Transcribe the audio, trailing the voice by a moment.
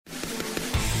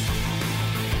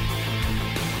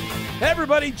Hey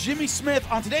everybody, Jimmy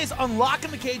Smith. On today's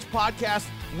Unlocking the Cage podcast,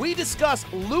 we discuss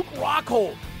Luke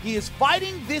Rockhold. He is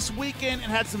fighting this weekend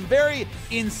and had some very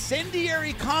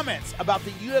incendiary comments about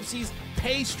the UFC's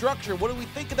pay structure. What do we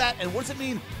think of that, and what does it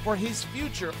mean for his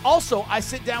future? Also, I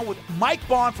sit down with Mike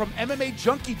Bond from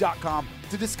MMAJunkie.com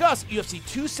to discuss UFC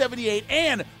 278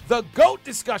 and the GOAT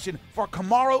discussion for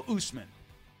Kamaru Usman.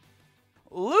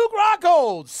 Luke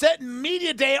Rockhold setting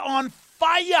Media Day on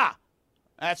fire.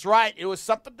 That's right. It was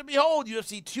something to behold.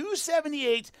 UFC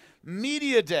 278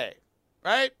 Media Day,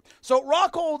 right? So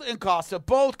Rockhold and Costa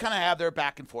both kind of have their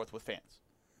back and forth with fans.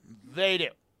 They do,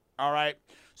 all right?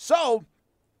 So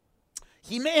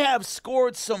he may have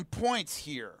scored some points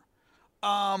here.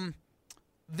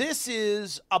 This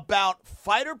is about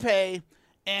fighter pay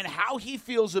and how he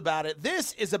feels about it.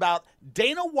 This is about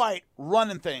Dana White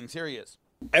running things. Here he is.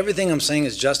 Everything I'm saying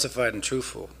is justified and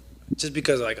truthful. Just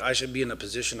because, I should be in a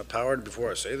position of power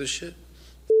before I say this shit?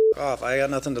 Off. I got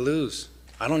nothing to lose.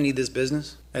 I don't need this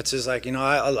business. It's just I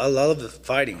love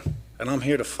fighting, and I'm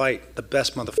here to fight the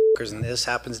best motherfuckers, and this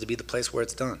happens to be the place where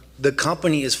it's done. The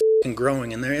company is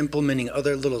growing, and they're implementing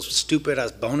other little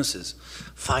stupid-ass bonuses.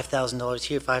 $5,000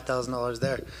 here, $5,000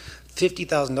 there.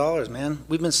 $50,000, man.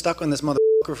 We've been stuck on this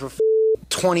motherfucker for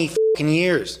 20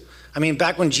 years. I mean,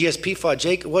 back when GSP fought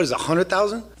Jake, what is it,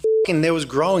 100,000? And there was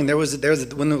growing. There was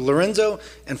when Lorenzo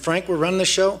and Frank were running the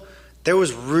show, there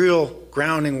was real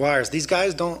grounding wires. These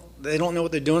guys don't know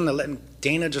what they're doing. They're letting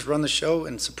Dana just run the show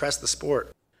and suppress the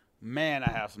sport. Man,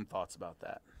 I have some thoughts about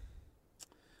that.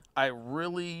 I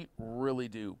really, really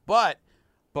do. But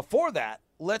before that,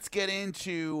 let's get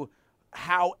into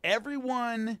how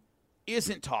everyone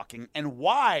isn't talking and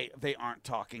why they aren't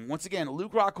talking. Once again,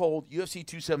 Luke Rockhold, UFC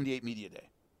 278 Media Day.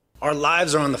 Our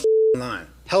lives are on the line.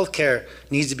 Healthcare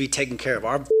needs to be taken care of.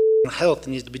 Our health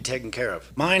needs to be taken care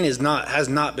of. Mine has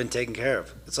not been taken care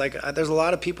of. It's like there's a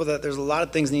lot of people there's a lot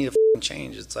of things that need to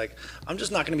change. It's like I'm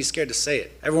just not going to be scared to say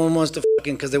it. Everyone wants to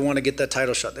because they want to get that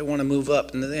title shot. They want to move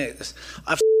up, and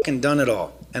I've done it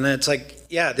all. And then it's like,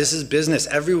 yeah, this is business.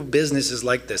 Every business is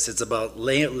like this. It's about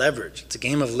leverage. It's a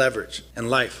game of leverage in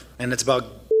life, and it's about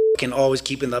always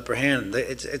keeping the upper hand.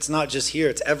 It's not just here,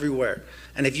 it's everywhere.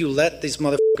 And if you let these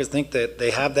motherfuckers think that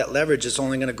they have that leverage, it's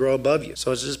only going to grow above you.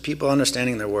 So it's just people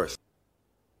understanding their worth.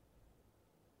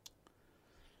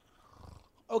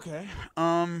 Okay.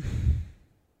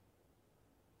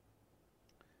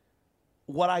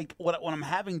 What I'm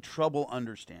having trouble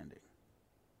understanding.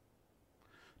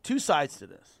 Two sides to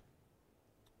this.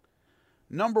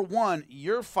 Number one,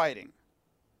 you're fighting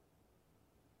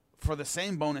for the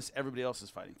same bonus everybody else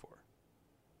is fighting for.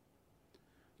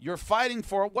 You're fighting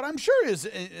for what I'm sure is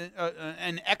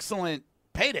an excellent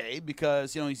payday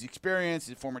because, he's experienced,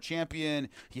 he's a former champion,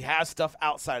 he has stuff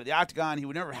outside of the octagon. He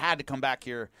would never had to come back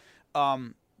here.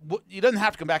 He doesn't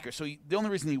have to come back here. So the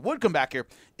only reason he would come back here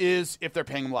is if they're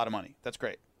paying him a lot of money. That's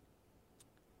great.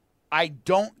 I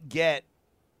don't get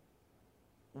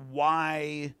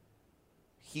why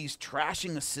he's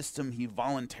trashing a system he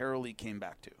voluntarily came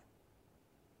back to.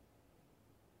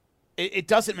 It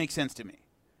doesn't make sense to me.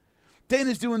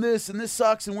 Dana's doing this, and this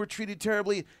sucks, and we're treated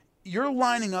terribly. You're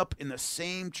lining up in the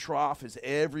same trough as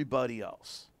everybody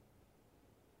else.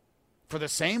 For the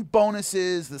same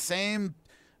bonuses, the same,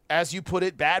 as you put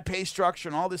it, bad pay structure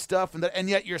and all this stuff, and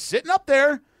yet you're sitting up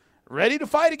there, ready to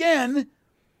fight again,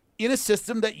 in a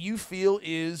system that you feel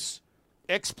is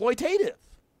exploitative.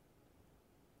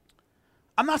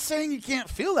 I'm not saying you can't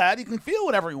feel that. You can feel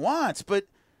whatever he wants, but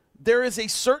there is a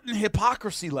certain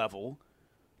hypocrisy level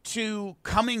to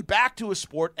coming back to a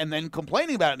sport and then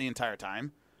complaining about it the entire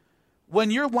time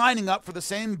when you're lining up for the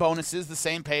same bonuses, the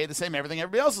same pay, the same everything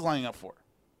everybody else is lining up for.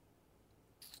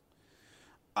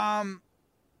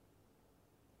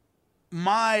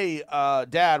 My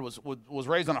dad was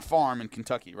raised on a farm in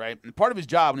Kentucky, right? And part of his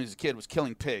job when he was a kid was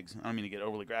killing pigs. I don't mean to get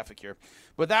overly graphic here,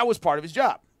 but that was part of his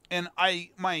job. And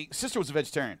my sister was a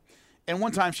vegetarian. And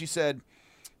one time she said,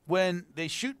 when they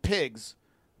shoot pigs,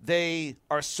 they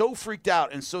are so freaked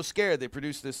out and so scared they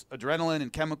produce this adrenaline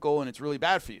and chemical, and it's really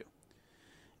bad for you.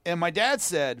 And my dad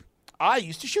said, I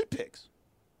used to shoot pigs.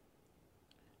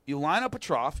 You line up a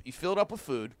trough, you fill it up with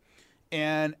food,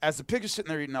 and as the pigs are sitting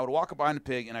there eating, I would walk up behind the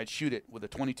pig and I'd shoot it with a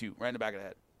 .22 right in the back of the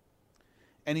head.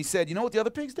 And he said, you know what the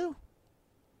other pigs do?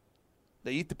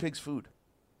 They eat the pig's food.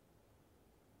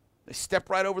 They step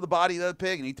right over the body of the other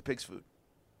pig and eat the pig's food.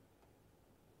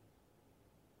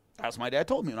 That's what my dad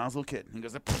told me when I was a little kid. He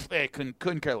goes, hey,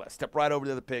 couldn't care less. Step right over to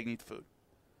the other pig and eat the food.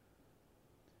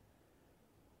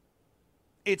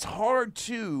 It's hard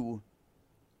to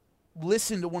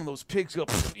listen to one of those pigs go,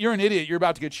 you're an idiot, you're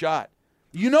about to get shot.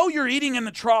 You know you're eating in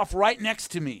the trough right next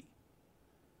to me.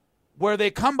 where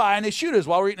they come by and they shoot us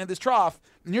while we're eating at this trough,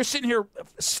 and you're sitting here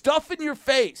stuffing your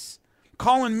face,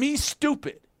 calling me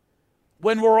stupid,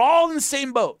 when we're all in the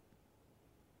same boat.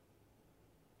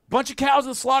 Bunch of cows in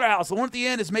the slaughterhouse. The one at the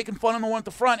end is making fun of the one at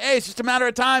the front. Hey, it's just a matter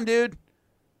of time, dude.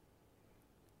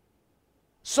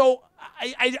 So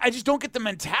I just don't get the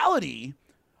mentality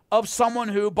of someone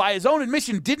who, by his own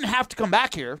admission, didn't have to come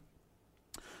back here,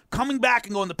 coming back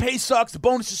and going, the pay sucks, the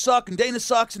bonuses suck, and Dana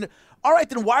sucks. And all right,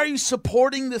 then why are you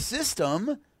supporting the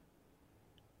system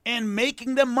and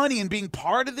making them money and being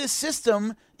part of this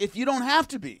system if you don't have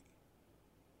to be?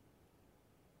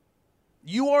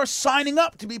 You are signing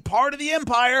up to be part of the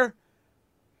empire.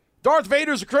 Darth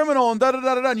Vader's a criminal and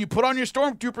da-da-da-da-da. And you put on your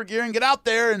stormtrooper gear and get out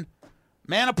there and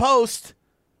man a post.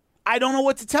 I don't know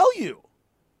what to tell you.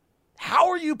 How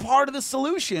are you part of the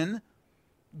solution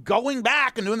going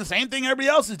back and doing the same thing everybody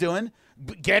else is doing,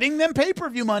 getting them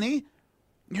pay-per-view money?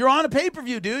 You're on a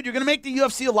pay-per-view, dude. You're going to make the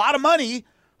UFC a lot of money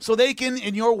so they can,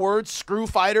 in your words, screw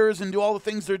fighters and do all the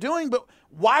things they're doing. But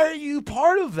why are you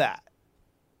part of that?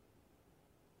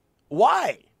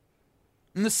 Why?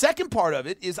 And the second part of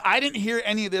it is I didn't hear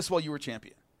any of this while you were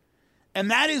champion. And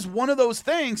that is one of those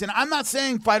things, and I'm not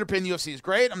saying fighter pay in the UFC is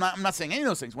great. I'm not saying any of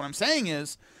those things. What I'm saying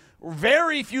is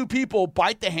very few people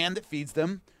bite the hand that feeds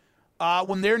them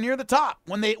when they're near the top.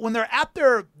 When they're at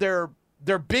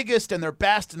their biggest and their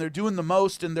best and they're doing the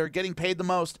most and they're getting paid the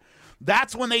most,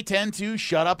 that's when they tend to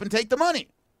shut up and take the money.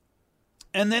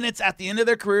 And then it's at the end of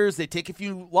their careers, they take a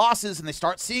few losses and they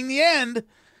start seeing the end.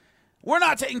 We're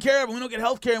not taking care of it. We don't get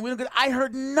health care. And we don't get. I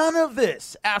heard none of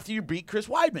this after you beat Chris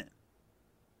Weidman.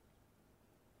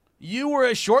 You were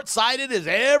as short-sighted as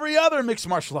every other mixed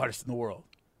martial artist in the world.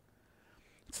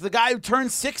 It's the guy who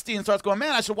turns 60 and starts going,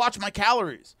 man, I should watch my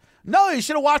calories. No, you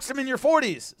should have watched them in your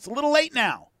 40s. It's a little late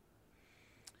now.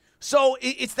 So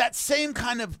it's that same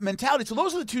kind of mentality. So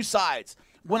those are the two sides.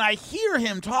 When I hear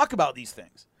him talk about these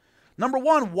things, number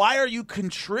one, why are you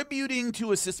contributing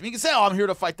to a system? You can say, oh, I'm here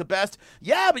to fight the best.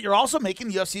 Yeah, but you're also making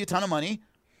the UFC a ton of money.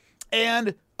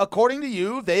 And according to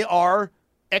you, they are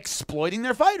exploiting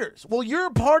their fighters. Well, you're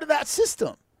a part of that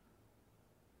system.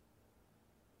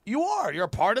 You are. You're a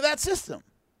part of that system.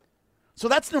 So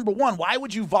that's number one. Why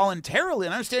would you voluntarily,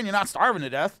 and I understand you're not starving to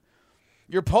death.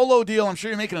 Your polo deal, I'm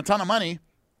sure you're making a ton of money.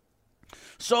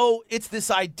 So it's this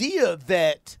idea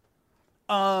that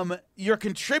you're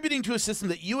contributing to a system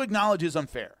that you acknowledge is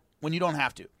unfair when you don't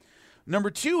have to.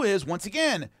 Number two is, once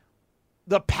again,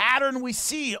 the pattern we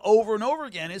see over and over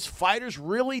again is fighters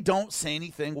really don't say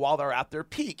anything while they're at their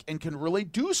peak and can really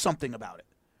do something about it.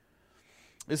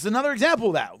 This is another example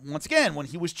of that. Once again, when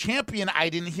he was champion, I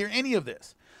didn't hear any of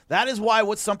this. That is why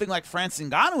what something like Francis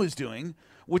Ngannou is doing,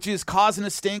 which is causing a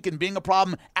stink and being a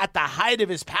problem at the height of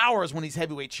his powers when he's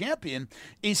heavyweight champion,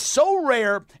 is so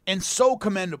rare and so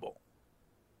commendable.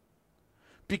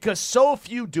 Because so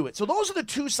few do it. So those are the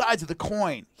two sides of the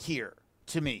coin here,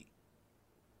 to me.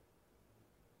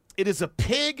 It is a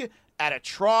pig at a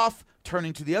trough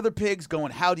turning to the other pigs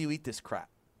going, how do you eat this crap?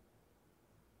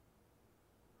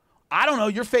 I don't know.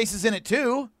 Your face is in it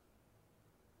too.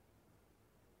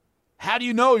 How do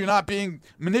you know you're not being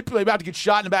manipulated, about to get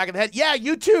shot in the back of the head? Yeah,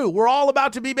 you too. We're all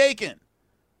about to be bacon.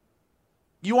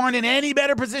 You aren't in any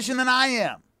better position than I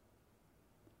am.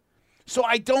 So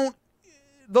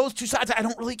those two sides I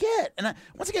don't really get. And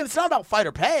once again, it's not about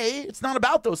fighter pay. It's not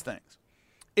about those things.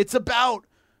 It's about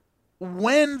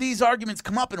when these arguments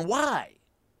come up and why.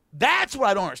 That's what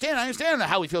I don't understand. I understand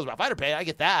how he feels about fighter pay. I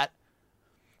get that.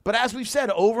 But as we've said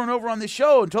over and over on this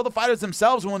show, until the fighters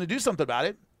themselves want to do something about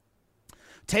it,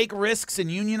 take risks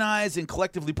and unionize and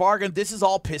collectively bargain, this is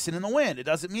all pissing in the wind. It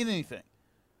doesn't mean anything.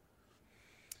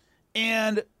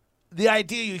 And the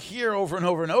idea you hear over and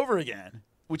over and over again,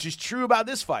 which is true about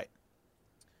this fight,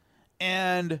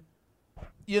 and,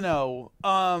 you know,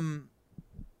 I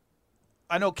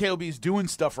know KOB is doing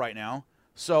stuff right now,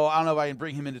 so I don't know if I can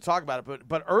bring him in to talk about it.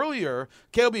 But earlier,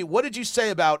 KOB, what did you say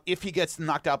about if he gets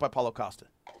knocked out by Paulo Costa?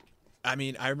 I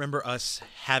mean, I remember us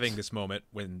having this moment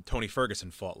when Tony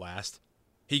Ferguson fought last.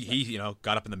 He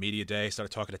got up in the media day,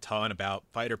 started talking a ton about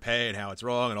fighter pay and how it's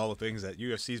wrong and all the things that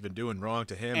UFC's been doing wrong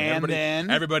to him.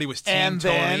 And everybody was Team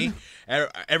Tony.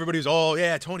 Everybody was all,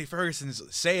 yeah, Tony Ferguson's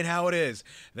saying how it is.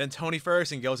 Then Tony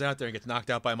Ferguson goes out there and gets knocked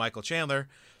out by Michael Chandler.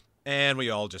 And we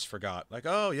all just forgot. Like,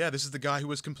 oh, yeah, this is the guy who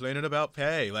was complaining about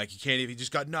pay. Like, he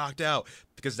just got knocked out.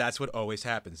 Because that's what always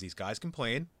happens. These guys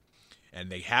complain, and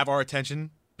they have our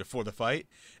attention before the fight.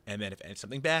 And then if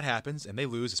something bad happens and they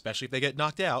lose, especially if they get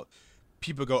knocked out,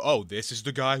 people go, oh, this is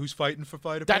the guy who's fighting for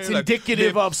fighter pay. That's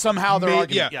indicative of somehow their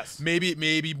argument. Yeah, yes.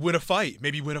 Maybe win a fight,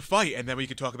 and then we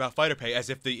could talk about fighter pay as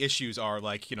if the issues are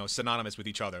like synonymous with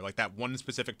each other, like that one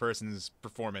specific person's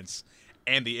performance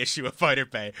and the issue of fighter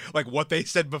pay. Like what they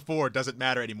said before doesn't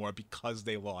matter anymore because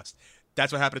they lost.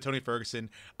 That's what happened to Tony Ferguson.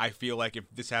 I feel like if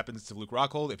this happens to Luke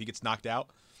Rockhold, if he gets knocked out,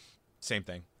 same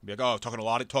thing. Be like, oh, talking a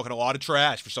lot of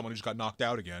trash for someone who just got knocked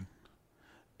out again.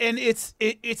 And it's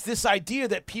this idea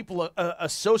that people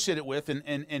associate it with,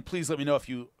 and please let me know if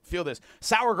you feel this,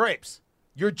 sour grapes.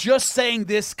 You're just saying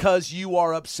this because you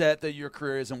are upset that your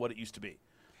career isn't what it used to be.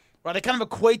 Right? I kind of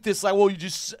equate this like, well, you're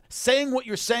just saying what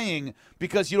you're saying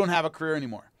because you don't have a career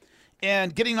anymore.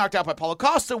 And getting knocked out by Paulo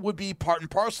Costa would be part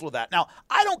and parcel of that. Now,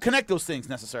 I don't connect those things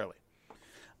necessarily.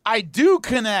 I do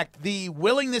connect the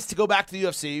willingness to go back to the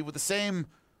UFC with the same,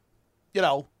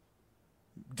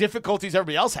 difficulties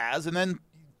everybody else has, and then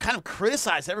kind of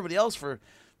criticize everybody else for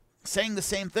saying the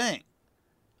same thing.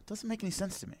 It doesn't make any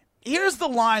sense to me. Here's the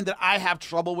line that I have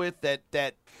trouble with,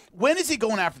 that when is he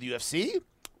going after the UFC?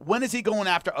 When is he going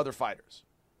after other fighters?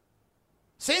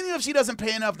 Saying the UFC doesn't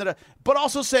pay enough, but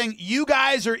also saying you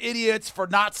guys are idiots for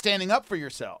not standing up for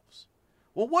yourselves.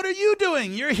 Well, what are you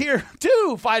doing? You're here,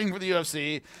 too, fighting for the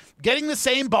UFC, getting the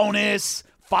same bonus,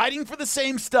 fighting for the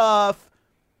same stuff.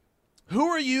 Who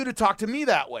are you to talk to me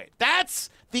that way?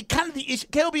 That's the kind of the issue.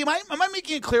 KLB, am I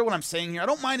making it clear what I'm saying here? I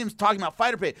don't mind him talking about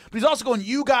fighter pay, but he's also going,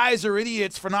 you guys are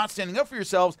idiots for not standing up for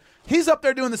yourselves. He's up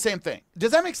there doing the same thing.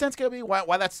 Does that make sense, KLB?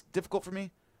 Why that's difficult for me?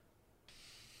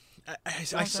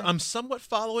 I'm somewhat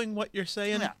following what you're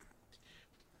saying. Yeah.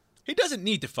 He doesn't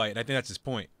need to fight, and I think that's his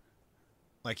point.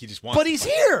 Like, he just wants But to he's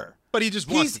fight. here. But he just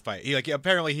wants to fight.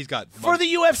 Apparently he's got for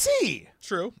the UFC.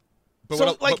 True. But,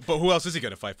 So, but who else is he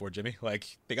going to fight for, Jimmy? Like,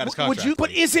 they got his contract.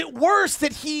 But is it worse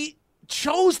that he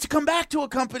chose to come back to a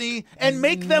company and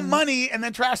make them money and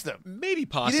then trash them? Maybe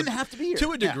possibly. He didn't have to be here.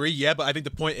 To a degree, yeah, but I think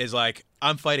the point is, like,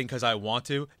 I'm fighting because I want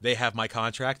to. They have my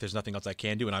contract. There's nothing else I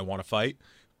can do, and I want to fight.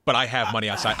 But I have money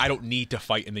outside. I don't need to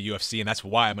fight in the UFC, and that's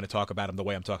why I'm going to talk about him the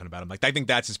way I'm talking about him. Like, I think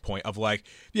that's his point of, like,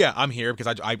 yeah, I'm here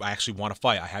because I actually want to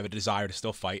fight. I have a desire to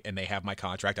still fight, and they have my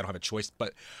contract. I don't have a choice,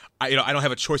 but I don't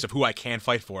have a choice of who I can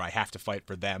fight for. I have to fight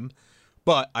for them,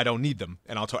 but I don't need them,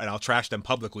 and I'll trash them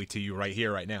publicly to you right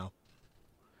here, right now.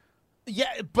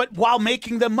 Yeah, but while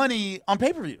making them money on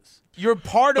pay-per-views. You're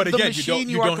part of the machine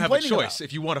you don't have a choice. About.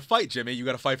 If you want to fight, Jimmy, you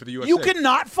got to fight for the UFC. You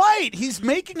cannot fight. He's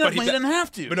making enough money, he doesn't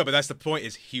have to. But that's the point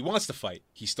is he wants to fight.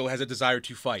 He still has a desire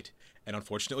to fight. And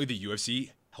unfortunately, the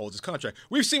UFC holds his contract.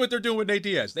 We've seen what they're doing with Nate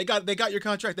Diaz. They got your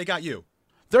contract. They got you.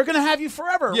 They're going to have you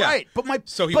forever, yeah. right?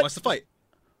 So he wants to fight.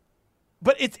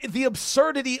 But it's the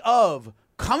absurdity of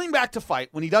coming back to fight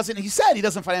when he said he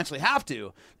doesn't financially have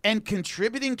to, and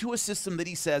contributing to a system that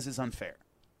he says is unfair.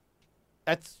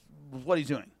 That's what he's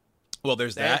doing. Well,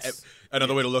 there's that.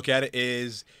 Another way to look at it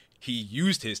is he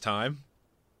used his time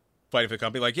fighting for the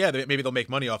company. Like, yeah, maybe they'll make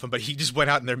money off him, but he just went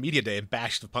out in their media day and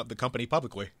bashed the company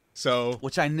publicly. So,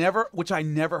 which I never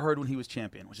heard when he was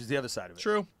champion, which is the other side of it.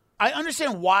 True. I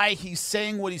understand why he's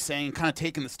saying what he's saying, kind of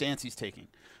taking the stance he's taking.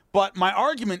 But my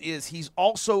argument is he's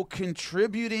also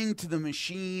contributing to the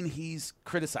machine he's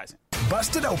criticizing.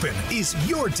 Busted Open is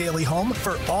your daily home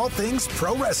for all things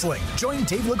pro wrestling. Join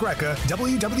Dave LaGreca,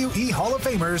 WWE Hall of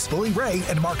Famers Bully Ray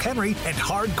and Mark Henry, and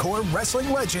hardcore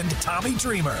wrestling legend Tommy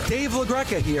Dreamer. Dave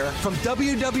LaGreca here. From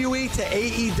WWE to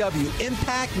AEW,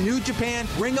 Impact, New Japan,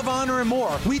 Ring of Honor, and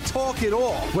more. We talk it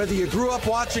all. Whether you grew up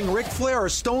watching Ric Flair or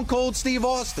Stone Cold Steve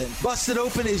Austin, Busted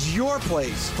Open is your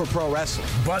place for pro wrestling.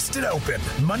 Busted Open,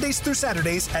 Mondays through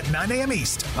Saturdays at 9 a.m.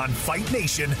 East on Fight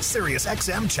Nation, Sirius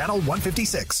XM Channel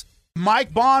 156.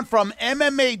 Mike Bond from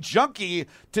MMA Junkie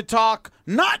to talk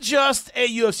not just a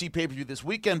UFC pay-per-view this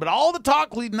weekend, but all the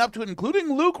talk leading up to it, including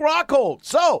Luke Rockhold.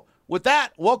 So, with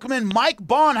that, welcome in Mike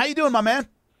Bond. How you doing, my man?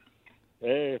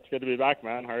 Hey, it's good to be back,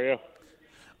 man. How are you?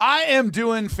 I am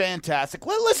doing fantastic.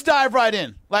 Let's dive right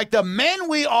in. Like the men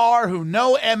we are who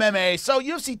know MMA. So,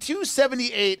 UFC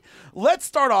 278, let's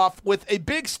start off with a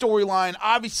big storyline,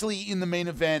 obviously in the main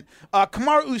event.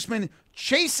 Kamaru Usman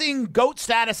chasing GOAT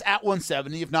status at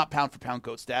 170, if not pound-for-pound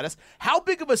GOAT status. How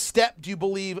big of a step do you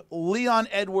believe Leon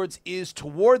Edwards is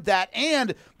toward that,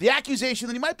 and the accusation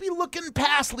that he might be looking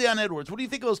past Leon Edwards? What do you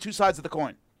think of those two sides of the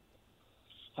coin?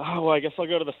 Oh, well, I guess I'll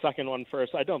go to the second one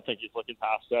first. I don't think he's looking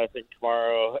past it. I think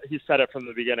Kamaru, he said it from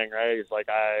the beginning, right? He's like,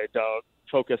 I don't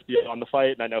focus beyond the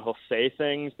fight, and I know he'll say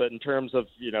things, but in terms of,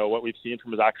 what we've seen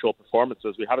from his actual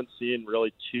performances, we haven't seen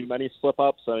really too many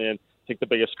slip-ups. I mean, I think the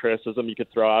biggest criticism you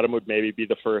could throw at him would maybe be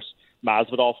the first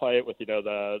Masvidal fight with,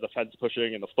 the fence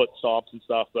pushing and the foot stomps and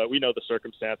stuff. But we know the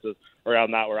circumstances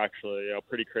around that were actually,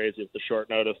 pretty crazy with the short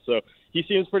notice. So he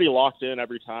seems pretty locked in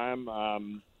every time.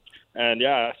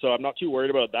 So I'm not too worried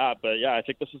about that. But, yeah, I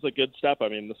think this is a good step. I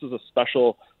mean, this is a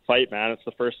special fight, man. It's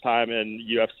the first time in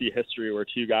UFC history where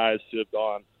two guys who have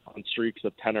gone on streaks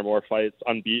of 10 or more fights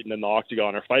unbeaten in the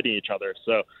octagon are fighting each other.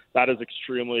 So that is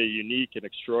extremely unique and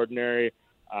extraordinary.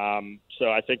 So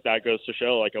I think that goes to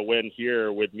show, like, a win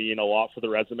here would mean a lot for the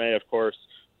resume. Of course,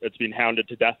 it's been hounded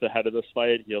to death ahead of this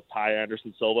fight. He'll tie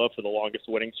Anderson Silva for the longest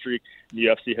winning streak in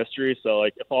UFC history. So,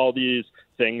 like, if all these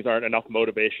things aren't enough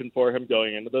motivation for him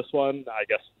going into this one, I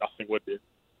guess nothing would be.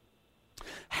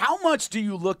 How much do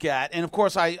you look at, and of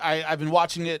course I've been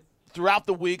watching it throughout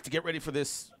the week to get ready for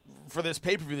this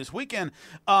pay-per-view this weekend.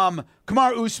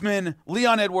 Kamaru Usman,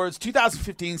 Leon Edwards,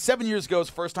 2015, 7 years ago is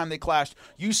the first time they clashed.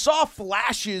 You saw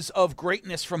flashes of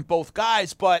greatness from both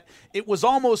guys, but it was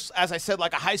almost, as I said,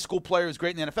 like a high school player who's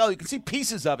great in the NFL. You can see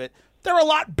pieces of it. They're a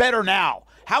lot better now.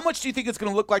 How much do you think it's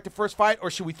going to look like the first fight,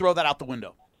 or should we throw that out the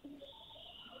window?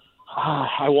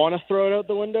 I want to throw it out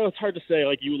the window. It's hard to say.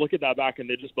 Like, you look at that back, and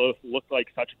they just both look like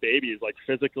such babies, like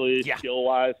physically,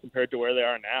 skill-wise, compared to where they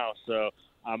are now. So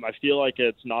I feel like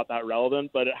it's not that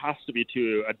relevant, but it has to be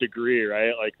to a degree,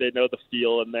 right? Like, they know the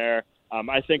feel in there.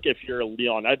 I think if you're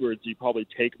Leon Edwards, you probably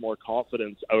take more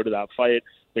confidence out of that fight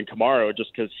than Kamaru,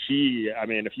 just because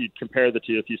if you compare the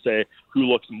two, if you say who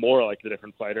looks more like the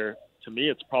different fighter, to me,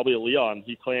 it's probably Leon.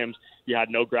 He claims he had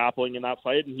no grappling in that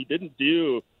fight, and he didn't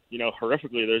do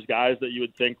horrifically. There's guys that you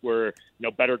would think were,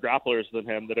 better grapplers than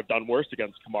him that have done worse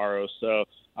against Kamaru. So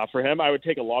for him, I would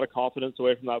take a lot of confidence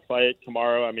away from that fight.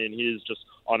 Kamaru, he's just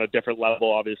on a different level.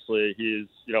 Obviously, he's,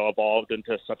 evolved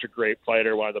into such a great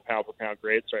fighter, one of the pound-for-pound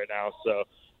greats right now. So,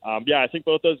 I think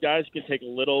both those guys can take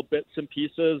little bits and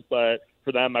pieces, but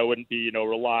for them, I wouldn't be,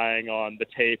 relying on the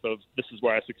tape of this is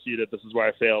where I succeeded, this is where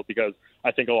I failed, because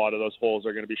I think a lot of those holes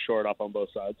are going to be shored up on both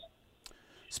sides.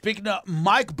 Speaking of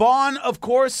Mike Bohn, of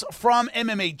course, from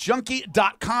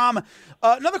MMAJunkie.com.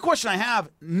 Another question I have,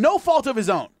 no fault of his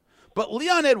own, but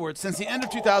Leon Edwards, since the end of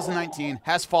 2019,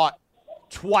 has fought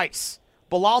twice.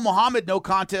 Bilal Muhammad, no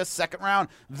contest, second round.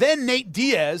 Then Nate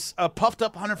Diaz, a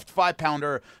puffed-up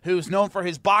 155-pounder who's known for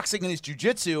his boxing and his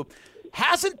jiu-jitsu,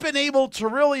 hasn't been able to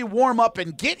really warm up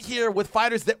and get here with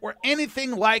fighters that were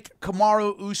anything like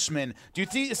Kamaru Usman. Do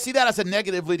you see that as a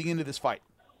negative leading into this fight?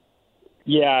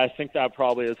 Yeah, I think that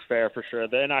probably is fair for sure.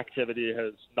 The inactivity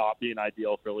has not been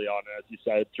ideal for Leon, as you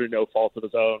said, through no fault of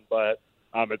his own, but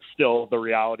it's still the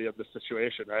reality of the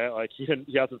situation, right? Like, he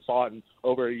hasn't fought in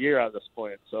over a year at this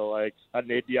point. So, like, that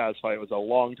Nate Diaz fight was a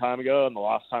long time ago, and the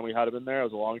last time we had him in there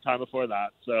was a long time before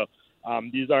that. So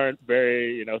these aren't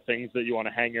very, things that you want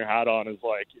to hang your hat on as,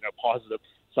 like, positive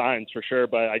signs for sure.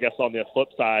 But I guess on the flip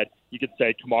side, you could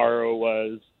say Kamaru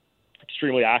was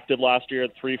extremely active last year,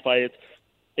 3 fights,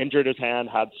 injured his hand,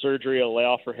 had surgery, a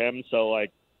layoff for him. So,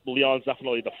 like, Leon's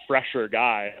definitely the fresher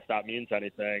guy, if that means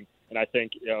anything. And I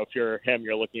think, if you're him,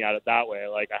 you're looking at it that way.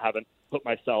 Like, I haven't put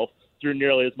myself through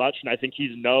nearly as much, and I think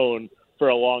he's known for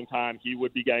a long time he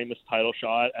would be getting this title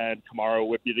shot, and Kamaru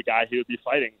would be the guy he would be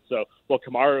fighting. So, while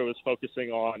Kamaru is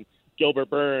focusing on Gilbert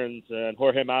Burns and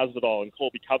Jorge Masvidal and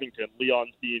Colby Covington,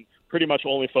 Leon's been pretty much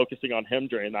only focusing on him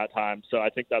during that time. So I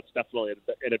think that's definitely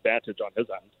an advantage on his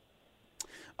end.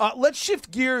 Let's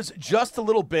shift gears just a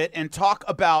little bit and talk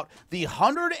about the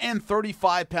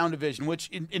 135-pound division, which,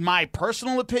 in my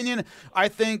personal opinion, I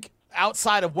think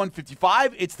outside of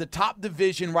 155, it's the top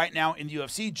division right now in the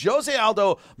UFC. Jose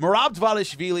Aldo, Merab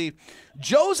Dvalishvili.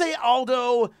 Jose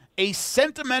Aldo, a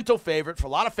sentimental favorite for a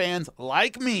lot of fans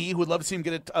like me who would love to see him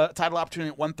get a title opportunity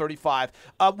at 135.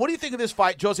 What do you think of this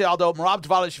fight, Jose Aldo, Merab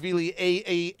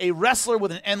Dvalishvili, a wrestler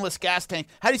with an endless gas tank?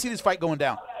 How do you see this fight going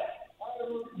down?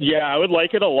 Yeah, I would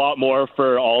like it a lot more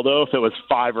for Aldo if it was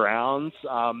 5 rounds.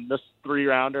 This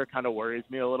 3-rounder kind of worries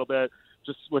me a little bit,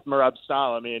 just with Merab's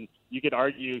style. You could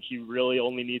argue he really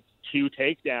only needs 2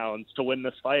 takedowns to win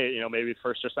this fight, maybe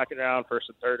first or second round, first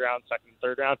and third round, second and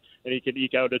third round, and he could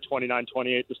eke out a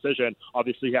 29-28 decision.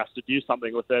 Obviously, he has to do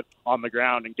something with it on the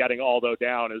ground, and getting Aldo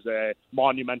down is a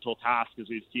monumental task, as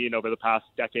we've seen over the past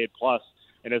decade plus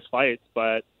in his fights.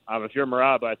 But if you're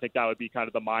Merab, I think that would be kind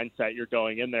of the mindset you're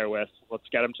going in there with. Let's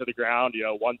get him to the ground,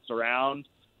 once around,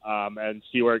 and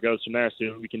see where it goes from there. See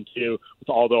what we can do with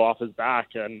Aldo off his back.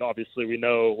 And obviously we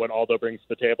know when Aldo brings to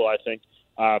the table, I think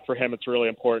for him, it's really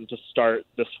important to start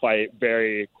this fight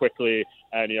very quickly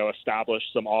and, establish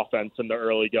some offense in the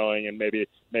early going and maybe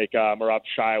make Merab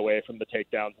shy away from the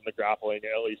takedowns and the grappling,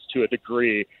 at least to a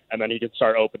degree, and then he can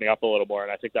start opening up a little more,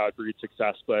 and I think that would breed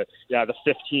success. But, yeah, the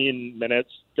 15 minutes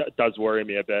does worry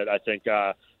me a bit. I think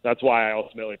that's why I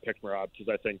ultimately picked Merab,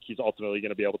 because I think he's ultimately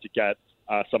going to be able to get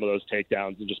some of those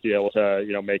takedowns and just be able to,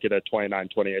 make it a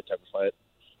 29-28 type of fight.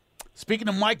 Speaking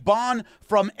of Mike Bohn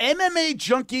from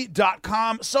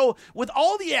MMAJunkie.com. So with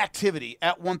all the activity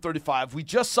at 135, we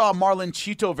just saw Marlon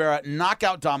Chito Vera knock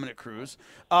out Dominic Cruz.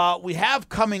 We have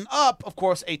coming up, of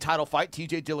course, a title fight,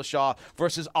 TJ Dillashaw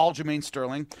versus Aljamain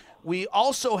Sterling. We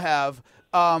also have,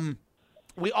 of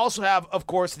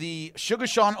course, the Sugar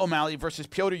Sean O'Malley versus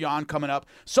Petr Yan coming up.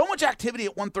 So much activity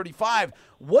at 135.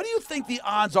 What do you think the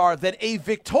odds are that a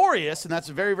victorious, and that's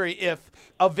a very, very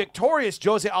a victorious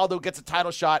Jose Aldo gets a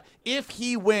title shot if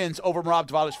he wins over Merab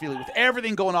Dvalishvili with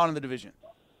everything going on in the division?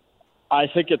 I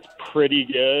think it's pretty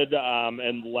good,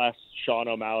 unless Sean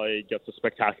O'Malley gets a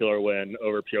spectacular win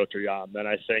over Petr Yan. Then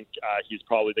I think he's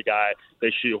probably the guy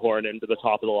they shoehorn into the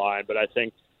top of the line. But I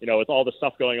think, with all the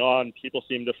stuff going on, people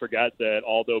seem to forget that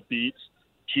Aldo beat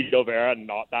Chito Vera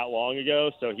not that long ago.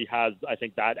 So he has, I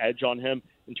think, that edge on him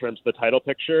in terms of the title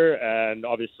picture. And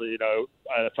obviously,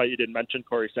 a fight you didn't mention,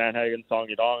 Corey Sandhagen, Song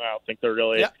Yadong, I don't think they're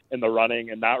really in the running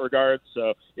in that regard.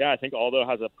 So, yeah, I think Aldo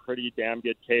has a pretty damn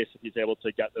good case if he's able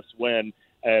to get this win,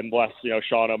 unless,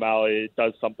 Sean O'Malley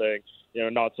does something,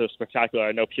 not so spectacular.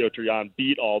 I know Petr Yan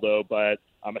beat Aldo, but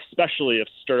especially if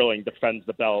Sterling defends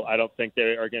the belt, I don't think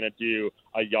they are going to do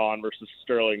a Yan versus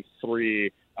Sterling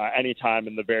 3 anytime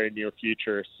in the very near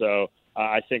future. So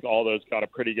I think Aldo's got a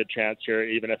pretty good chance here,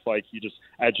 even if he just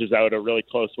edges out a really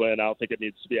close win. I don't think it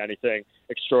needs to be anything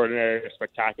extraordinary or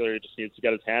spectacular. He just needs to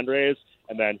get his hand raised,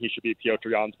 and then he should be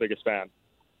Petr Yan's biggest fan.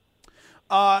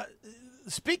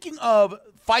 Speaking of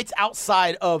fights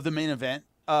outside of the main event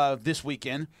this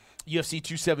weekend, UFC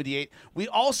 278, we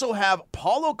also have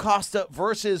Paulo Costa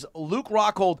versus Luke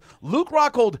Rockhold. Luke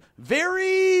Rockhold,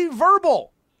 very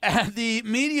verbal at the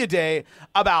media day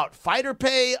about fighter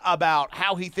pay, about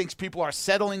how he thinks people are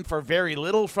settling for very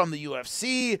little from the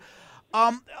UFC.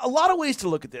 A lot of ways to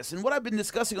look at this. And what I've been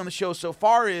discussing on the show so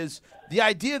far is the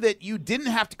idea that you didn't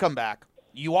have to come back.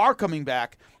 You are coming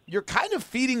back. You're kind of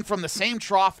feeding from the same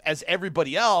trough as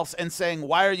everybody else and saying,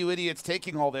 why are you idiots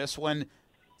taking all this when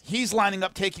he's lining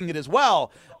up taking it as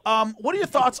well? What are your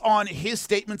thoughts on his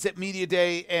statements at media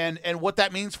day and what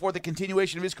that means for the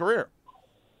continuation of his career?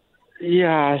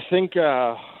 Yeah, I think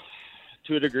to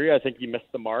a degree, I think he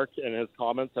missed the mark in his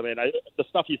comments. I mean, the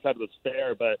stuff he said was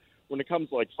fair, but when it comes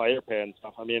to fighter pay and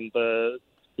stuff, I mean, the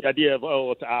idea of,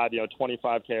 let's add,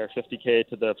 $25K or $50K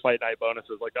to the fight night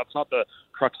bonuses, that's not the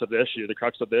crux of the issue. The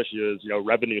crux of the issue is,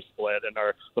 revenue split, and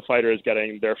the fighters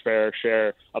getting their fair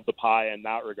share of the pie in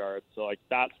that regard. So,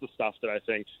 that's the stuff that I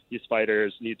think these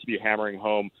fighters need to be hammering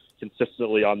home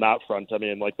consistently on that front. I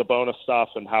mean, the bonus stuff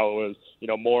and how it was,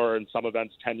 more in some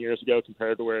events 10 years ago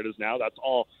compared to where it is now, that's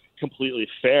all completely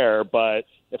fair. But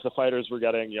if the fighters were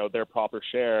getting, their proper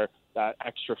share, that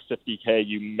extra $50K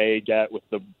you may get with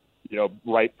the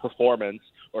right performance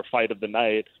or fight of the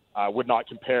night would not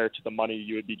compare to the money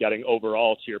you would be getting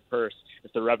overall to your purse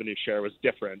if the revenue share was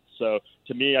different. So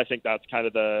to me, I think that's kind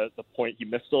of the point he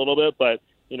missed a little bit. But,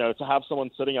 to have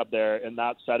someone sitting up there in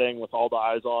that setting with all the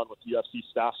eyes on, with UFC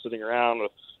staff sitting around,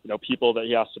 with, people that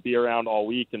he has to be around all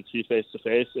week and see face to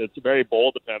face, it's very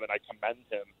bold of him, and I commend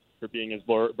him for being as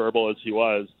verbal as he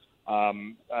was.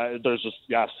 There's just,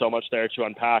 so much there to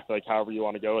unpack, however you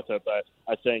want to go with it. But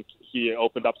I think he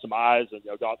opened up some eyes and,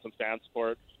 got some fan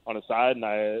support on his side. And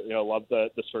I, love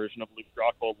this version of Luke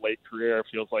Rockhold's late career.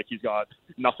 Feels like he's got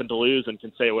nothing to lose and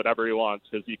can say whatever he wants,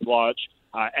 because you can watch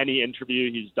any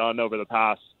interview he's done over the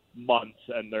past month,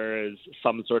 and there is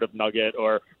some sort of nugget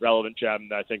or relevant gem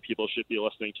that I think people should be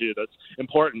listening to that's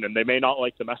important. And they may not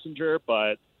like the messenger,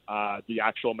 but the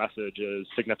actual message is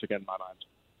significant in my mind.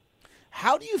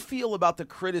 How do you feel about the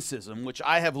criticism, which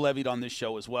I have levied on this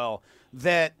show as well,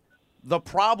 that the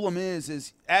problem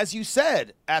is, as you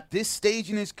said, at this stage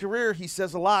in his career, he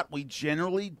says a lot. We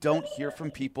generally don't hear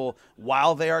from people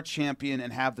while they are champion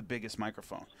and have the biggest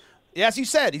microphone. As you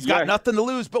said, he's got nothing to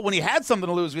lose, but when he had something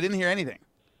to lose, we didn't hear anything.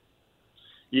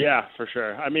 Yeah, for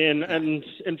sure. I mean, and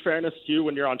in fairness, too,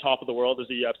 when you're on top of the world as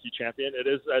a UFC champion, it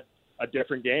is a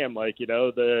different game. You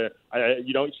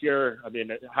don't hear, I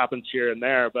mean, it happens here and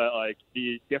there, but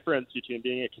the difference between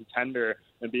being a contender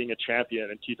and being a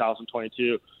champion in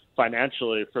 2022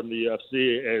 financially from the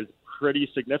UFC is pretty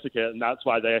significant, and that's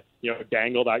why they,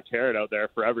 dangle that carrot out there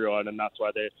for everyone, and that's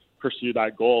why they pursue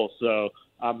that goal. So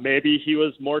maybe he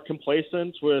was more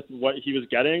complacent with what he was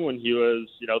getting when he was,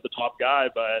 the top guy,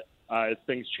 but as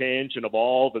things change and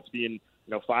evolve, it's been,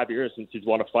 5 years since he's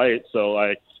won a fight.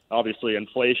 So, obviously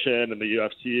inflation and the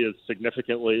UFC is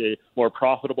significantly more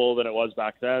profitable than it was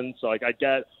back then. So, I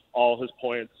get all his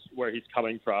points where he's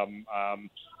coming from.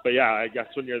 But, yeah, I guess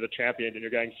when you're the champion and you're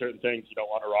getting certain things, you don't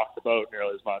want to rock the boat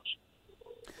nearly as much.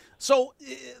 So,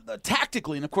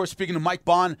 tactically, and of course, speaking of Mike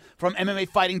Bohn from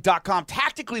MMAfighting.com,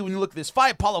 tactically, when you look at this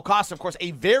fight, Paulo Costa, of course, a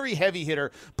very heavy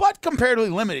hitter, but comparatively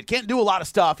limited. Can't do a lot of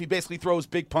stuff. He basically throws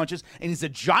big punches, and he's a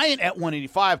giant at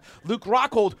 185. Luke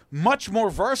Rockhold, much more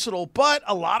versatile, but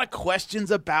a lot of questions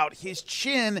about his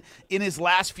chin in his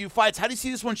last few fights. How do you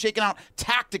see this one shaking out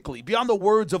tactically, beyond the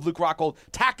words of Luke Rockhold,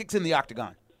 tactics in the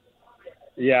octagon?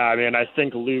 Yeah, I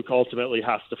think Luke ultimately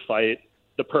has to fight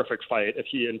the perfect fight if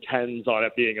he intends on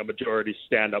it being a majority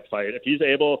stand-up fight. If he's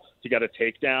able to get a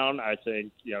takedown, I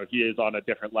think, he is on a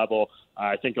different level.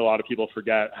 I think a lot of people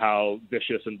forget how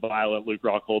vicious and violent Luke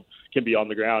Rockhold can be on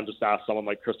the ground. Just ask someone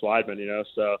like Chris Weidman,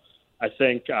 So I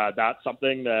think that's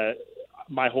something that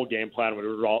my whole game plan would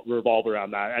revolve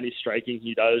around that. Any striking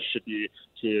he does should be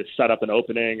to set up an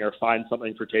opening or find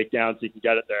something for takedowns so he can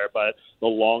get it there. But the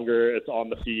longer it's on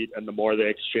the feet and the more they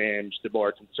exchange, the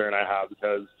more concern I have,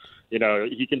 because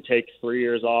he can take 3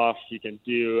 years off. He can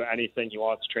do anything he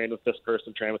wants, train with this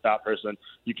person, train with that person.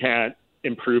 You can't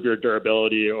improve your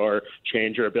durability or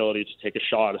change your ability to take a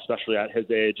shot, especially at his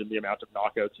age and the amount of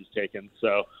knockouts he's taken.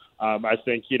 So I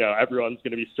think, everyone's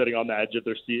going to be sitting on the edge of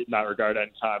their seat in that regard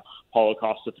anytime Paulo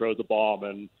Costa throws a bomb.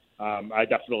 And I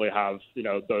definitely have,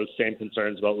 those same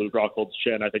concerns about Luke Rockhold's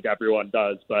chin. I think everyone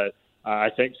does. But I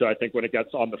think when it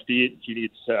gets on the feet, he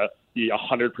needs to be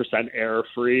 100%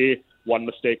 error-free. One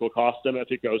mistake will cost him. If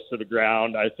it goes to the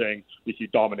ground, I think we see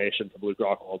domination from Luke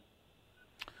Rockhold.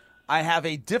 I have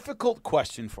a difficult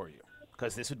question for you,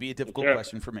 because this would be a difficult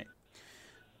question for me.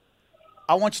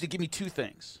 I want you to give me two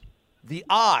things. The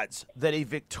odds that a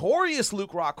victorious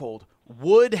Luke Rockhold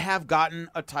would have gotten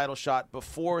a title shot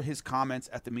before his comments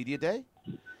at the media day,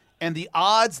 and the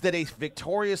odds that a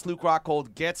victorious Luke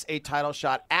Rockhold gets a title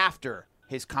shot after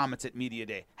his comments at media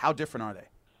day. How different are they?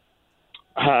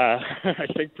 I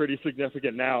think pretty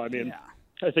significant now. I think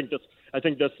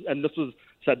this, and this was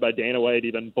said by Dana White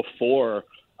even before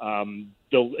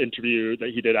the interview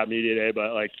that he did at media day,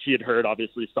 but he had heard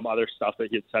obviously some other stuff that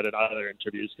he had said in other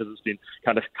interviews, because it's been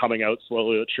kind of coming out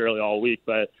slowly but surely all week.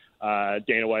 But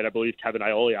Dana White, I believe Kevin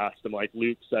Iole asked him,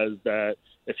 Luke says that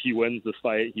if he wins this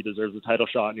fight, he deserves a title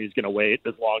shot, and he's going to wait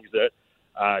as long as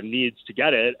it needs to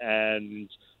get it. And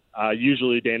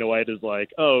usually Dana White is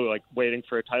waiting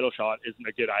for a title shot isn't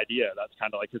a good idea. That's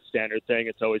kind of his standard thing.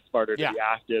 It's always smarter to be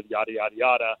active, yada, yada,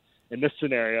 yada. In this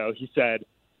scenario, he said,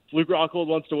 if Luke Rockhold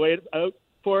wants to wait out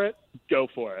for it, go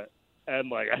for it.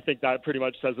 And I think that pretty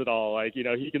much says it all.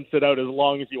 He can sit out as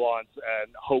long as he wants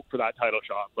and hope for that title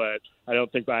shot, but I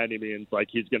don't think by any means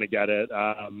he's going to get it.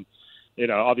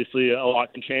 Obviously a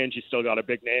lot can change. He's still got a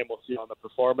big name. We'll see on the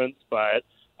performance, but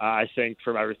I think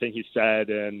from everything he said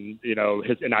and,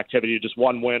 his inactivity, just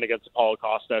one win against Paulo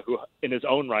Costa, who in his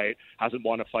own right hasn't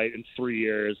won a fight in 3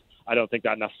 years, I don't think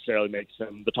that necessarily makes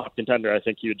him the top contender. I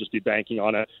think he would just be banking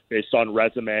on it based on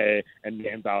resume and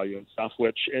name value and stuff,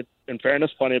 which in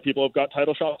fairness, plenty of people have got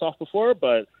title shots off before,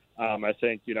 but I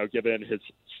think, given his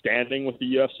standing with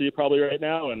the UFC probably right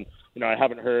now, and, I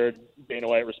haven't heard Dana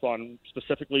White respond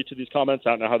specifically to these comments.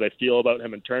 I don't know how they feel about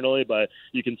him internally, but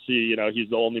you can see, he's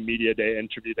the only media day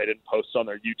interview they didn't post on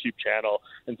their YouTube channel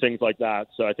and things like that.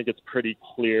 So I think it's pretty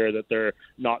clear that they're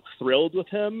not thrilled with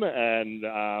him. And,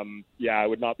 I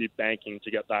would not be banking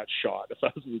to get that shot if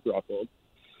I was Luke Rockhold.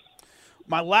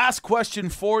 My last question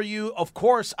for you, of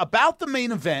course, about the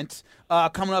main event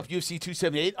coming up, UFC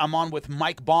 278. I'm on with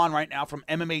Mike Bohn right now from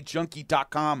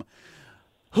MMAJunkie.com.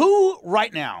 Who,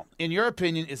 right now, in your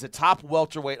opinion, is the top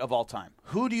welterweight of all time?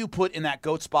 Who do you put in that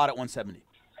GOAT spot at 170?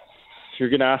 You're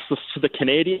going to ask this to the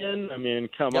Canadian?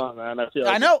 Come on, man.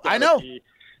 I know.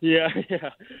 Yeah.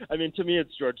 To me,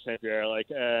 it's George St. Pierre.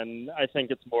 And I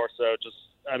think it's more so just,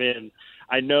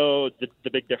 I know the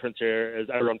big difference here is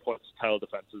everyone points to title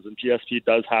defenses, and GSP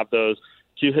does have those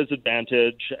to his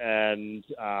advantage. And,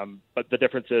 but the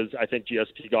difference is, I think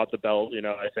GSP got the belt,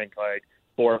 I think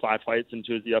 4 or 5 fights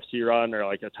into his UFC run, or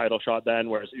a title shot then,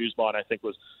 whereas Usman, I think,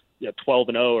 was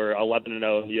 12-0 or 11-0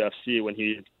 in the UFC when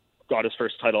he got his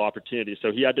first title opportunity.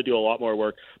 So he had to do a lot more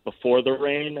work before the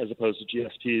reign, as opposed to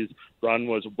GSP's run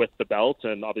was with the belt,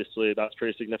 and obviously that's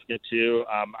pretty significant too.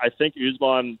 I think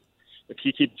Usman, if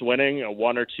he keeps winning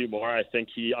 1 or 2 more, I think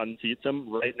he unseats him.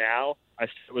 Right now, I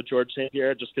sit with George St.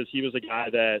 Pierre just because he was a guy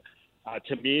that,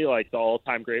 to me, like the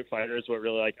all-time great fighters, what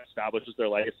really like establishes their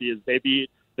legacy is they beat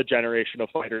the generation of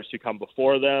fighters who come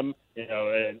before them. You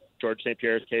know, in George St.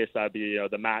 Pierre's case, that'd be, you know,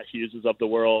 the Matt Hugheses of the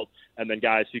world, and then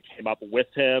guys who came up with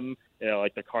him, you know,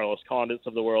 like the Carlos Condits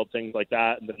of the world, things like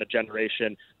that, and then the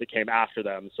generation that came after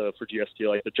them. So for GSP,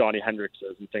 like the Johnny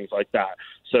Hendrickses and things like that.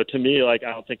 So to me, like,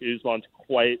 I don't think Usman's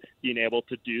quite being able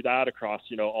to do that across,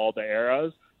 you know, all the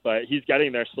eras, but he's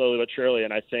getting there slowly but surely.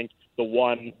 And I think the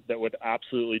one that would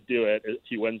absolutely do it if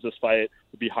he wins this fight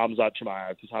would be Khamzat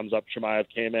Chimaev, because Khamzat Chimaev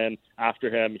came in after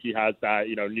him. He has that,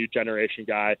 you know, new generation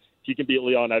guy. He can beat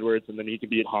Leon Edwards, and then he can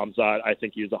beat Khamzat. I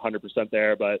think he's 100%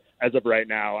 there. But as of right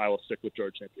now, I will stick with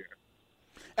George St. Pierre.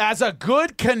 As a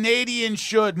good Canadian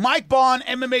should. Mike Bohn,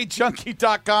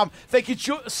 MMAJunkie.com. Thank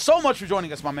you so much for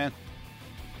joining us, my man.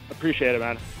 Appreciate it,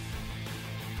 man.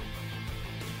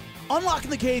 Unlocking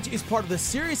the Cage is part of the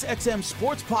SiriusXM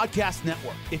Sports Podcast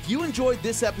Network. If you enjoyed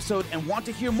this episode and want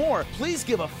to hear more, please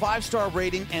give a 5-star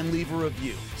rating and leave a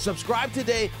review. Subscribe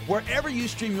today wherever you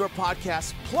stream your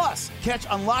podcasts. Plus, catch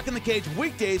Unlocking the Cage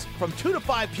weekdays from 2 to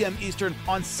 5 p.m. Eastern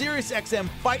on SiriusXM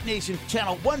Fight Nation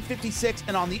Channel 156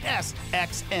 and on the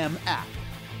SXM app.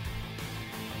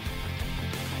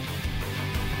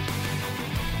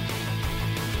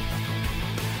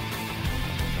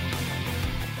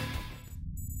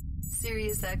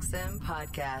 SiriusXM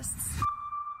Podcasts.